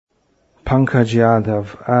Pankaj Yadav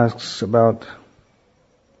asks about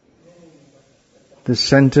the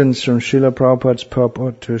sentence from Srila Prabhupada's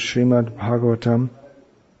purport to Srimad Bhagavatam.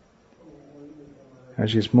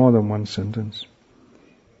 Actually, it's more than one sentence.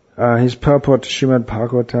 His purport to Srimad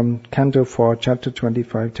Bhagavatam, Canto 4, Chapter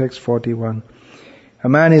 25, Text 41. A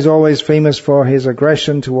man is always famous for his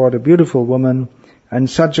aggression toward a beautiful woman, and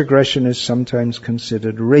such aggression is sometimes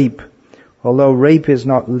considered rape. Although rape is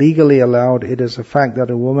not legally allowed, it is a fact that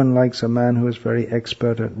a woman likes a man who is very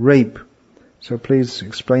expert at rape. So please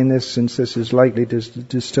explain this, since this is likely to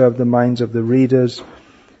disturb the minds of the readers,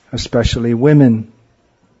 especially women.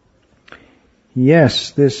 Yes,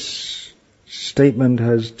 this statement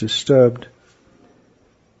has disturbed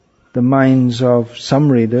the minds of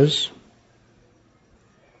some readers.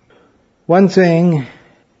 One thing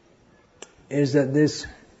is that this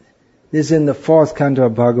is in the 4th canto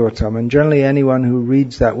of Bhagavatam, and generally anyone who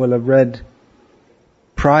reads that will have read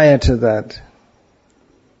prior to that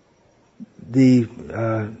the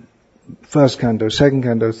 1st canto, 2nd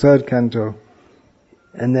canto, 3rd canto,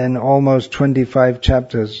 and then almost 25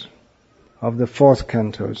 chapters of the 4th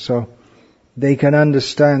canto. So they can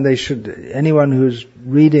understand, anyone who's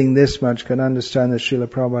reading this much can understand that Srila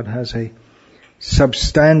Prabhupada has a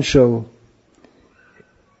substantial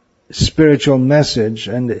spiritual message,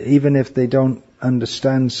 and even if they don't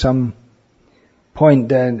understand some point,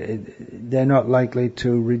 then they're not likely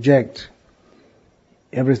to reject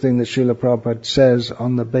everything that Srila Prabhupada says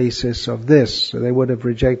on the basis of this. So they would have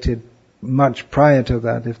rejected much prior to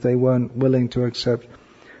that if they weren't willing to accept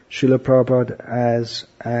Srila Prabhupada as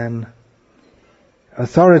an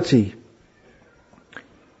authority.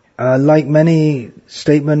 Like many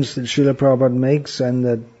statements that Srila Prabhupada makes and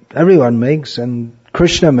that everyone makes and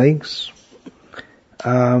Krishna makes,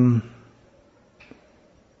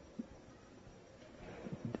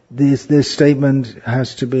 this statement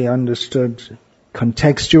has to be understood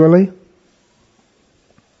contextually.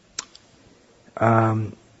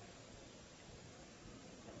 Clearly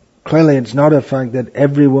it's not a fact that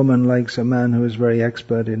every woman likes a man who is very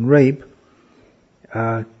expert in rape.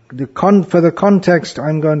 For the context,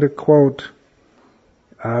 I'm going to quote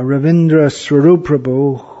Ravindra Swarup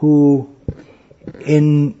Prabhu, who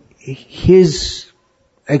in his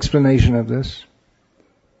explanation of this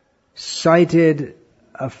cited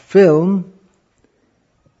a film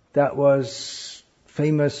that was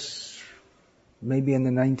famous maybe in the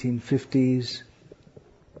 1950s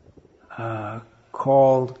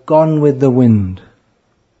called Gone with the Wind,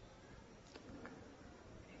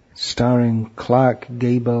 starring Clark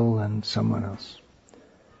Gable and someone else.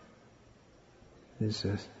 These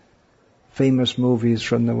are famous movies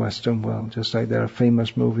from the Western world, just like there are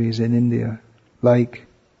famous movies in India. Like,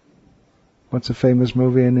 what's a famous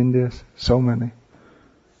movie in India? So many.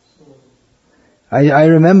 I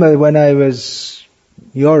remember when I was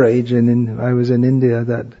your age and I was in India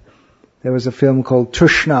that there was a film called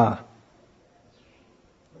Tushna.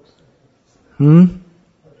 No,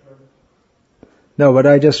 but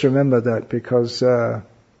I just remember that because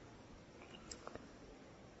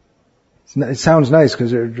it sounds nice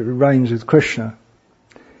because it rhymes with Krishna.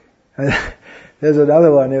 There's another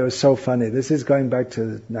one, it was so funny. This is going back to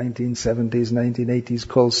the 1970s, 1980s,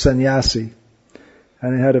 called Sannyasi.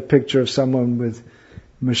 And it had a picture of someone with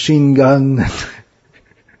machine gun.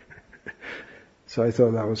 So I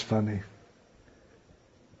thought that was funny.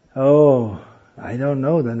 Oh, I don't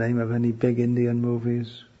know the name of any big Indian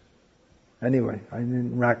movies. Anyway, I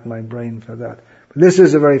didn't rack my brain for that. But this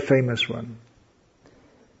is a very famous one.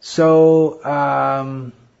 So,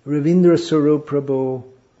 Ravindra Swarup Prabhu,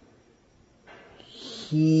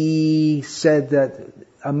 he said that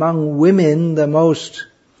among women,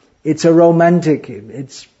 it's a romantic,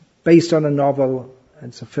 it's based on a novel,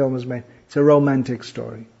 it's a film is made, it's a romantic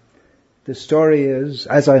story. The story is,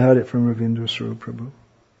 as I heard it from Ravindra Swarup Prabhu,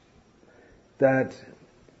 that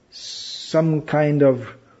some kind of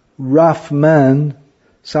rough man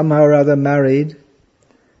somehow or other married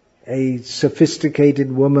a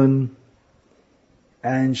sophisticated woman,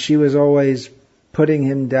 and she was always putting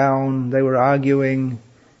him down. They were arguing,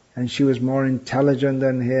 and she was more intelligent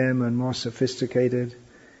than him and more sophisticated.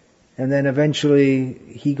 And then eventually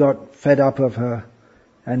he got fed up of her,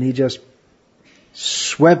 and he just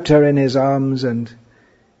swept her in his arms and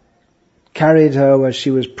carried her as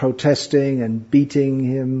she was protesting and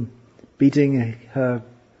beating her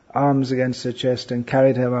arms against her chest, and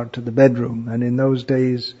carried her out to the bedroom. And in those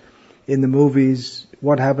days, in the movies,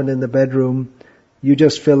 what happened in the bedroom, you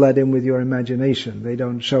just fill that in with your imagination. They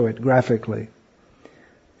don't show it graphically.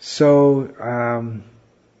 So,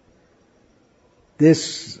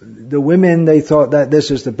 the women, they thought that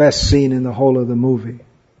this is the best scene in the whole of the movie.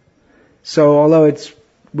 So although it's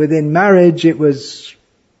within marriage, it was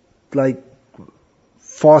like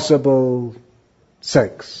forcible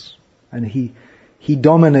sex, and he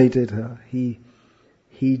dominated her. He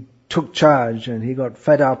took charge, and he got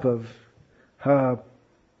fed up of her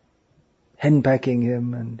henpecking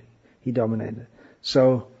him, and he dominated.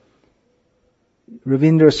 So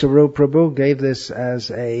Ravindra Sarup Prabhu gave this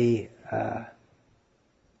as an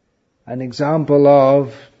example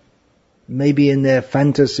of maybe in their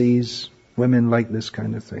fantasies women like this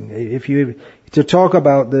kind of thing. If you to talk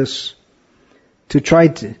about this, to try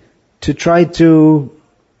to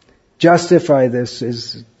justify this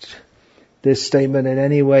statement in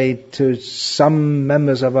any way to some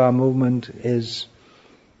members of our movement is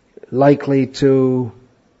likely to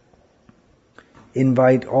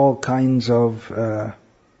invite all kinds of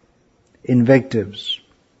invectives.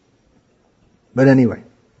 But anyway,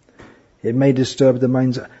 it may disturb the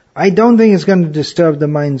minds. I don't think it's going to disturb the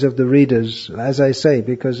minds of the readers, as I say,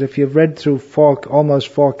 because if you've read through almost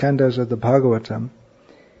four cantos of the Bhagavatam,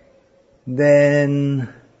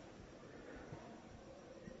 then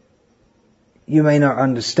you may not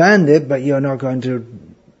understand it, but you're not going to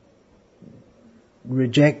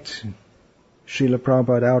reject Srila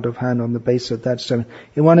Prabhupada out of hand on the basis of that statement.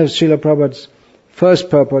 In one of Srila Prabhupada's first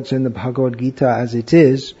purports in the Bhagavad Gita as it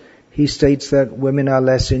is, he states that women are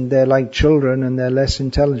they're like children and they're less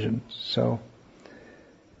intelligent. So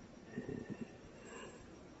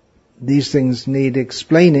these things need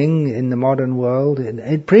explaining in the modern world.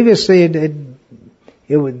 Previously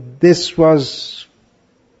this was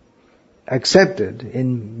accepted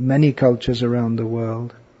in many cultures around the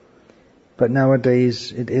world. But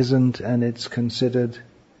nowadays it isn't, and it's considered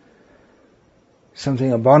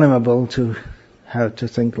something abominable to have to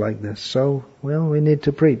think like this. So, we need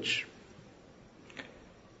to preach.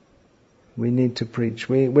 We need to preach.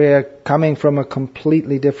 We're coming from a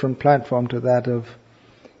completely different platform to that of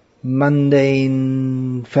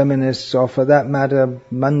mundane feminists, or for that matter,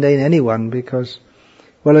 mundane anyone, because,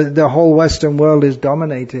 the whole Western world is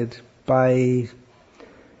dominated by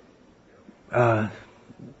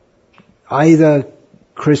either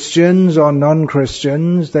Christians or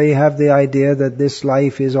non-Christians. They have the idea that this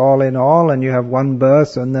life is all in all, and you have one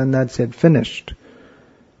birth and then that's it, finished.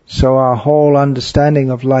 So our whole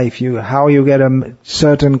understanding of life, how you get a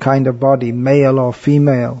certain kind of body, male or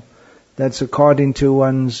female, that's according to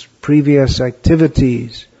one's previous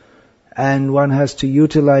activities, and one has to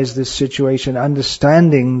utilize this situation,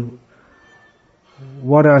 understanding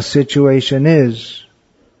what our situation is,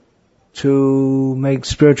 to make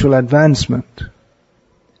spiritual advancement.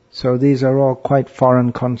 So these are all quite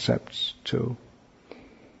foreign concepts to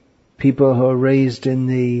people who are raised in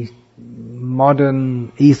the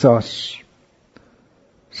modern ethos.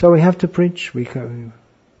 So we have to preach. There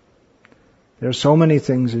are so many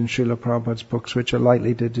things in Srila Prabhupada's books which are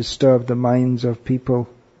likely to disturb the minds of people.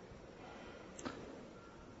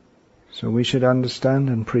 So we should understand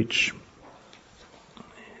and preach.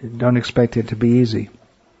 Don't expect it to be easy.